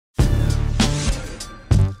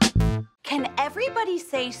everybody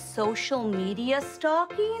say social media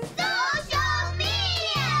stalking? Social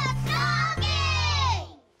media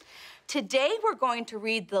stalking! Today we're going to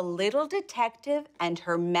read The Little Detective and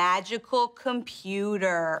Her Magical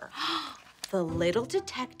Computer. The little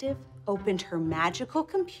detective opened her magical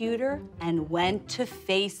computer and went to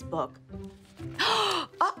Facebook.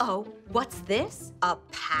 Uh-oh, what's this? A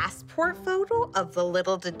passport photo of the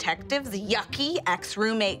little detective's yucky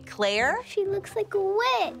ex-roommate Claire? She looks like a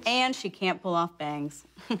witch. And she can't pull off bangs.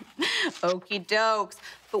 Okie dokes.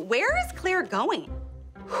 But where is Claire going?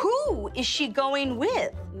 Who is she going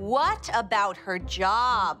with? What about her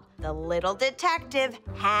job? The little detective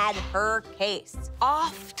had her case.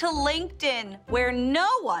 Off to LinkedIn, where no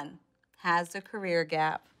one has a career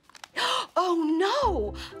gap. Oh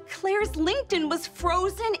no! Claire's LinkedIn was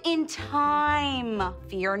frozen in time.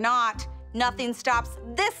 Fear not, nothing stops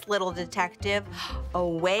this little detective.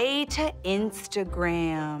 Away to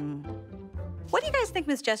Instagram. What do you guys think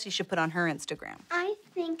Miss Jessie should put on her Instagram? I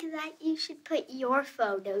think that you should put your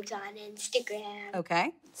photos on Instagram.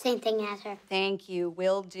 Okay. Same thing as her. Thank you,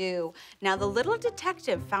 will do. Now, the little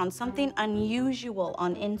detective found something unusual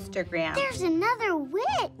on Instagram. There's another witch.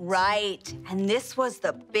 Right, and this was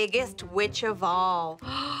the biggest witch of all.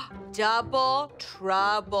 Double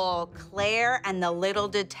trouble. Claire and the little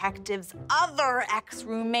detective's other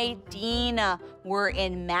ex-roommate, Dina, were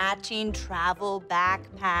in matching travel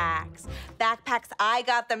backpacks. Backpacks I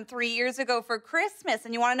got them 3 years ago for Christmas,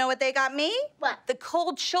 and you wanna know what they got me? What? The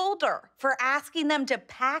cold shoulder for asking them to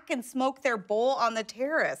pack and smoke their bowl on the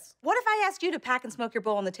terrace. What if I asked you to pack and smoke your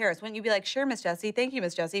bowl on the terrace? Wouldn't you be like, sure, Miss Jessie, thank you,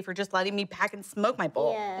 Miss Jessie, for just letting me pack and smoke my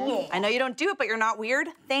bowl? Yeah. I know you don't do it, but you're not weird.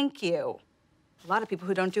 Thank you. A lot of people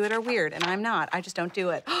who don't do it are weird, and I'm not. I just don't do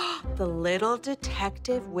it. The little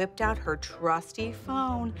detective whipped out her trusty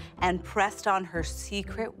phone and pressed on her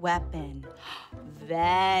secret weapon,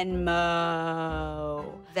 Venmo.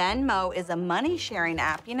 Venmo is a money-sharing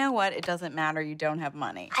app. You know what? It doesn't matter. You don't have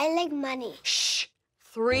money. I like money. Shh.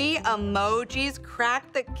 3 emojis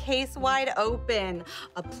cracked the case wide open.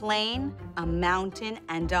 A plane, a mountain,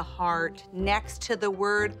 and a heart next to the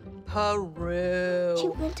word Peru. She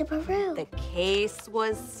went to Peru. The case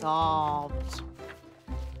was solved.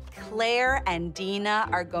 Claire and Dina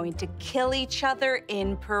are going to kill each other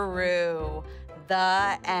in Peru.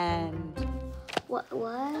 The end. What?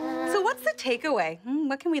 So what's the takeaway?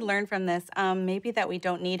 What can we learn from this? Maybe that we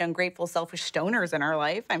don't need ungrateful, selfish stoners in our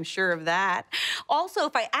life. I'm sure of that. Also,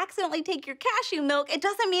 if I accidentally take your cashew milk, it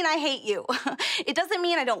doesn't mean I hate you. It doesn't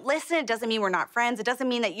mean I don't listen. It doesn't mean we're not friends. It doesn't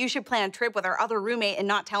mean that you should plan a trip with our other roommate and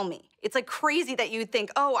not tell me. It's like crazy that you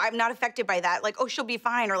think, oh, I'm not affected by that. Like, oh, she'll be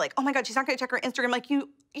fine. Or like, oh my God, she's not gonna check her Instagram. Like you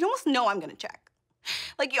almost know I'm gonna check.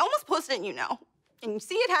 Like you almost posted it and you know. And you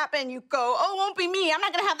see it happen, you go, oh, it won't be me. I'm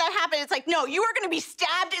not gonna have that happen. It's like, no, you are gonna be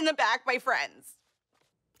stabbed in the back by friends.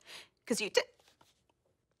 Because you did.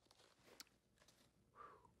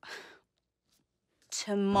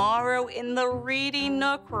 Tomorrow in the Reading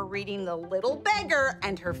Nook, we're reading The Little Beggar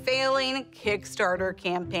and her failing Kickstarter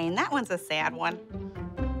campaign. That one's a sad one.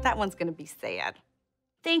 That one's gonna be sad.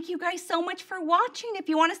 Thank you guys so much for watching. If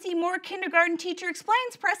you want to see more Kindergarten Teacher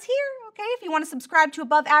Explains, press here, okay? If you want to subscribe to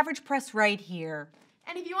Above Average, press right here.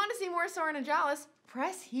 And if you want to see more Soren and Jolles,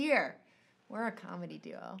 press here. We're a comedy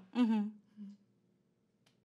duo. Mm-hmm.